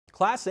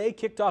Class A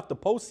kicked off the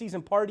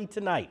postseason party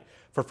tonight.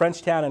 For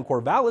Frenchtown and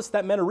Corvallis,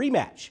 that meant a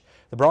rematch.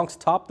 The Bronx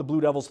topped the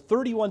Blue Devils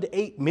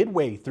 31-8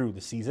 midway through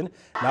the season.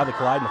 Now they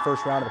collide in the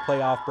first round of the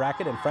playoff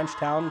bracket, and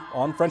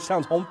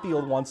Frenchtown's home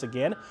field once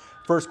again.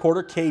 First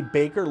quarter, Cade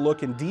Baker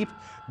looking deep.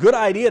 Good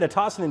idea to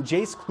toss it in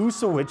Jace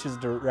Klusowicz's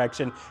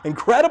direction.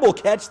 Incredible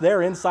catch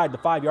there inside the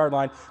 5-yard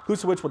line.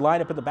 Klusowicz would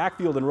line up in the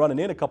backfield and run it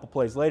in a couple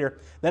plays later.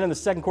 Then in the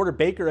second quarter,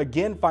 Baker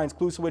again finds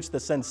Klusowicz, the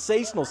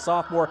sensational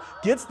sophomore,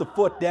 gets the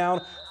foot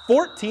down.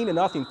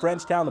 14-0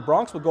 Frenchtown. The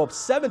Bronx would go up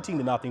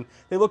 17-0.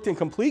 They looked in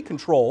complete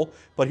control,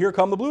 but here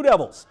come the Blue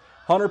Devils.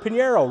 Hunter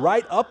Pinheiro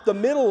right up the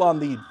middle on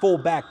the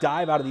fullback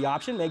dive out of the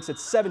option, makes it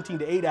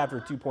 17-8 after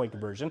a 2-point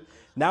conversion.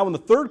 Now in the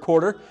third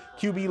quarter,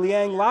 QB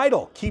Liang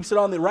Lytle keeps it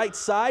on the right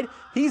side.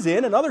 He's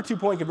in, another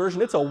 2-point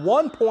conversion. It's a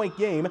 1-point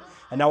game.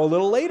 And now a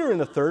little later in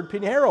the third,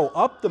 Pinheiro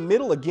up the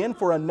middle again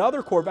for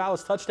another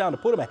Corvallis touchdown to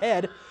put him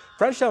ahead.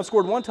 Frenchtown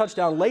scored 1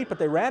 touchdown late, but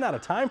they ran out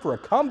of time for a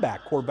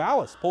comeback.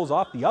 Corvallis pulls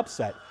off the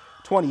upset,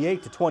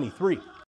 28-23.